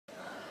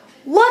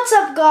What's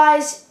up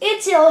guys,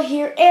 it's Il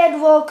here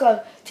and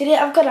welcome. Today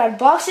I'm going to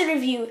unbox and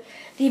review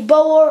the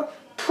Bettween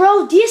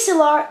Pro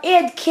DSLR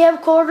and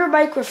camcorder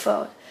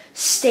microphone.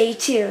 Stay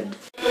tuned.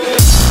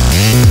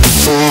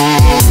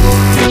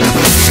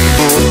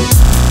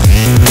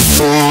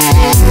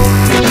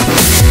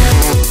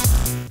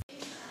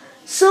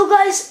 So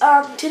guys,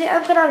 today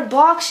I'm going to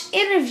unbox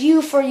and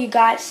review for you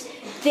guys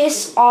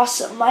this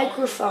awesome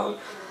microphone.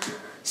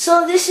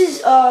 So this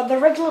is, the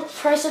regular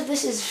price of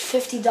this is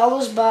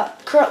 $50,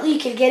 but currently you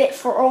can get it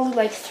for only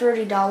like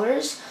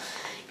 $30.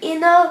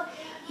 And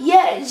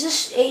yeah, it's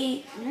just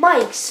a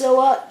mic.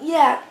 So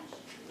yeah,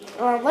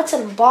 let's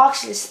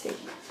unbox this thing.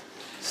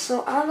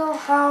 So I don't know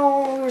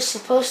how we're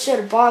supposed to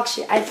unbox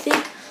it. I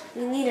think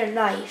we need a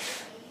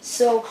knife.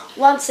 So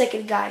 1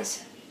 second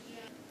guys.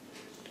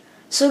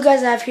 So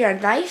guys, I have here a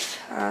knife.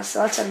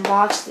 So let's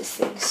unbox this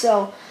thing.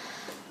 So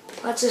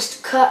let's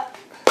just cut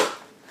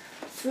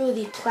through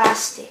the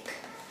plastic.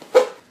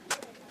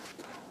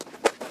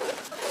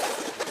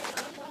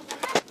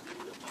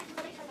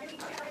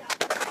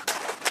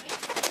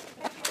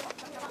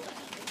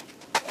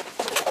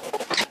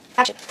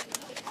 Action.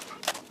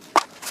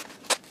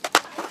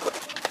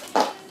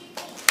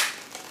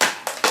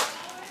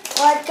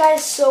 Alright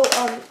guys, so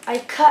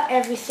I cut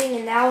everything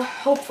and now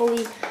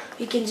hopefully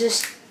we can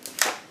just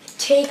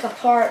take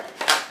apart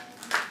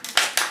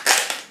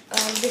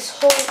this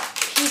whole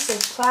piece of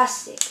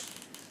plastic.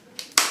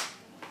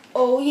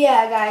 Oh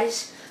yeah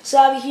guys, so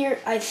I have here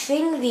I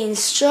think the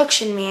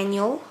instruction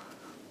manual,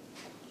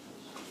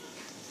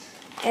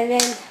 and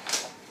then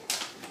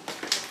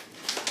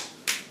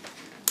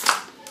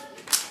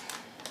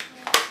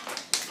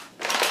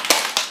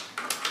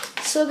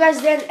so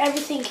guys, then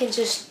everything can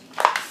just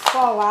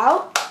fall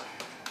out,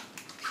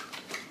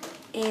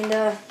 and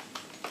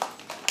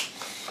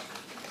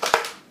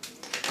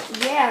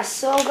yeah,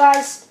 so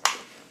guys,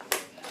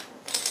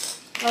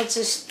 let's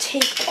just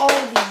take all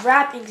the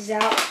wrappings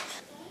out.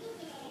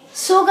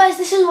 So guys,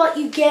 this is what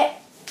you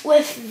get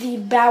with the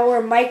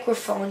Bettween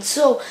microphone.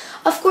 So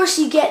of course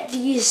you get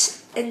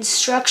these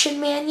instruction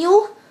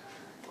manual,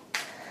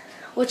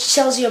 which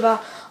tells you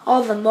about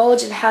all the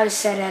modes and how to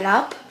set it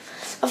up.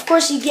 Of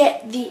course you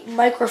get the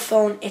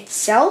microphone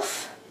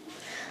itself,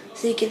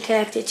 so you can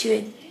connect it to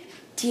a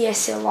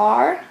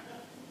DSLR.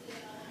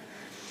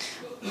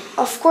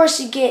 Of course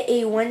you get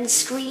a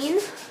windscreen.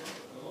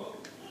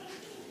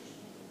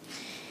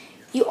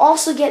 You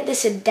also get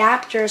this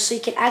adapter, so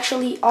you can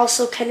actually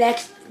also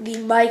connect the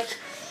mic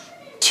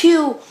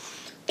to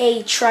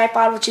a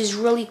tripod, which is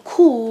really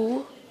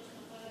cool.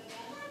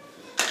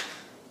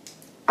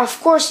 Of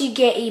course you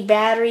get a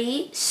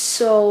battery,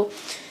 so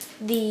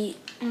the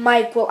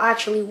mic will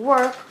actually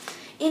work.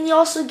 And you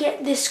also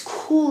get this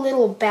cool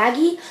little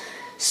baggie,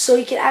 so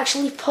you can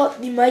actually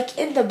put the mic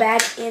in the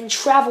bag and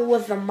travel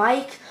with the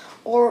mic,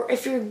 or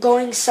if you're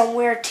going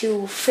somewhere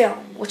to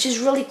film, which is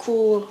really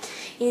cool.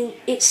 And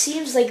it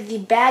seems like the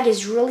bag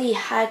is really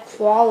high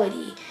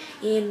quality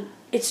and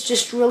it's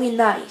just really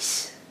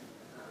nice.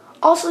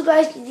 Also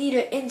guys, you need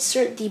to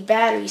insert the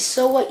battery.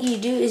 So what you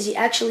do is you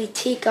actually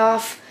take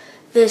off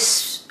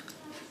this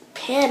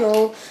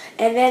panel,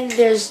 and then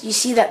you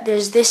see that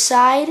there's this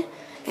side,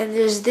 and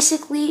there's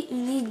basically you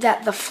need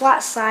that the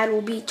flat side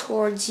will be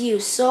towards you.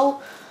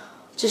 So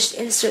just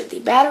insert the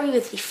battery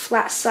with the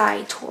flat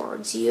side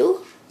towards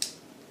you,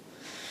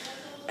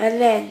 and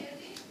then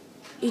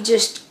you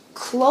just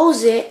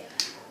close it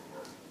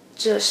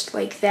just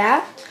like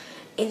that,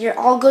 and you're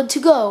all good to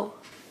go.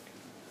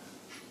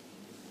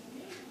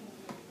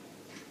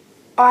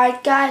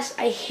 Alright guys,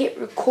 I hit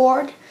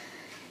record,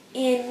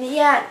 and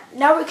yeah,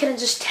 now we're gonna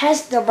just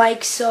test the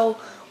mic. So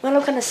when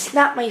I'm gonna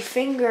snap my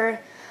finger,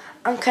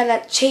 I'm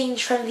gonna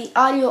change from the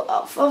audio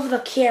of the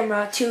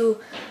camera to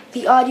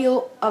the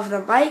audio of the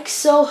mic.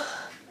 So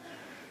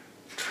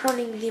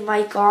turning the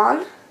mic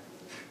on,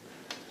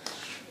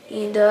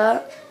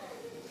 and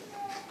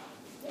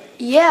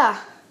yeah.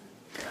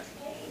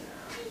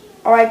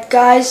 Alright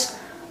guys,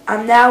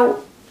 I'm now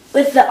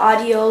with the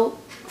audio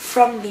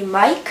from the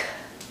mic.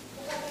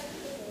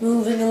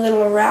 Moving a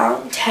little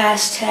around.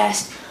 Test,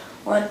 test.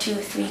 1, 2,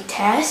 3,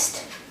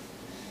 test.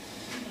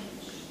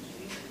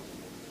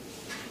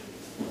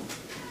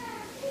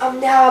 I'm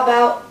now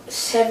about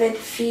 7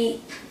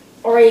 feet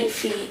or 8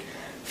 feet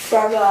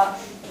from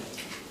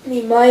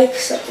the mic,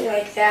 something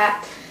like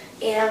that.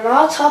 And I'm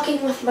now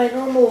talking with my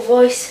normal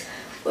voice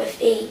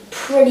with a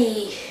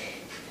pretty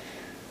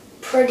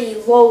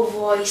low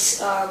voice.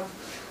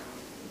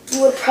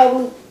 You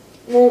probably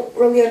won't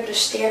really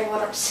understand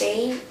what I'm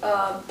saying,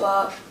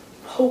 but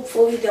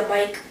hopefully the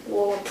mic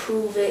will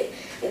improve it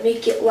and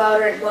make it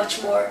louder and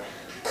much more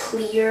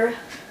clear.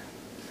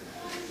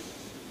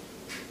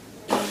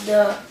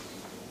 And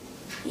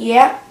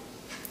yeah,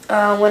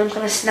 when I'm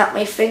gonna snap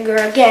my finger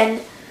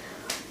again,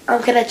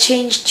 I'm gonna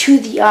change to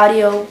the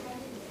audio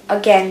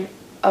again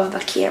of the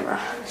camera.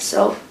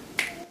 So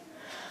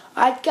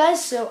alright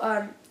guys, so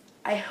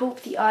I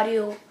hope the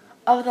audio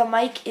of the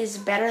mic is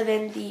better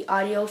than the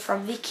audio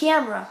from the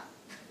camera.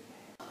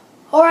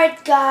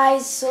 Alright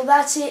guys, so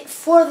that's it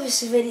for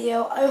this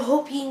video. I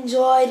hope you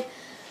enjoyed.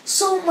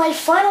 So my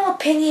final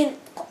opinion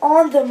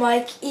on the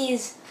mic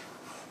is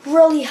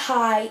really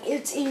high.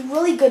 It's a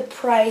really good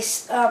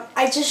price.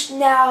 I just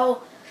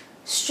now,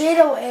 straight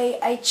away,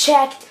 I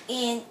checked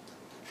and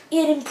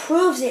it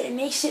improves it. It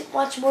makes it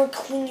much more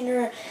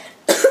cleaner,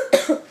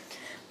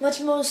 much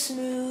more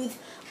smooth,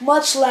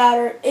 much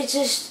louder. It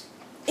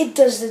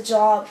does the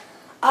job.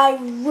 I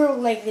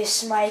really like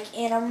this mic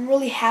and I'm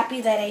really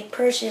happy that I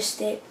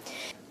purchased it.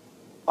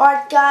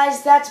 Alright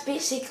guys, that's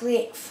basically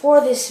it for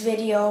this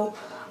video.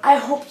 I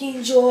hope you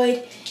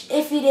enjoyed.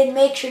 If you did,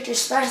 make sure to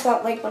smash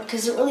that like button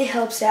because it really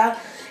helps out.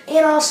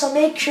 And also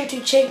make sure to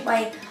check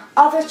my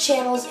other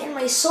channels and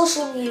my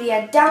social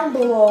media down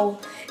below.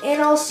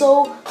 And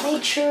also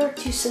make sure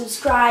to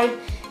subscribe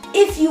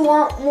if you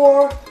want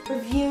more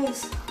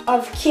reviews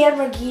of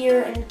camera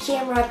gear and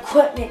camera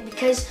equipment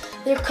because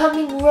they're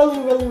coming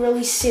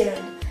really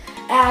soon.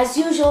 As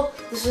usual,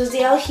 this was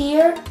Dale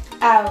here,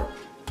 out.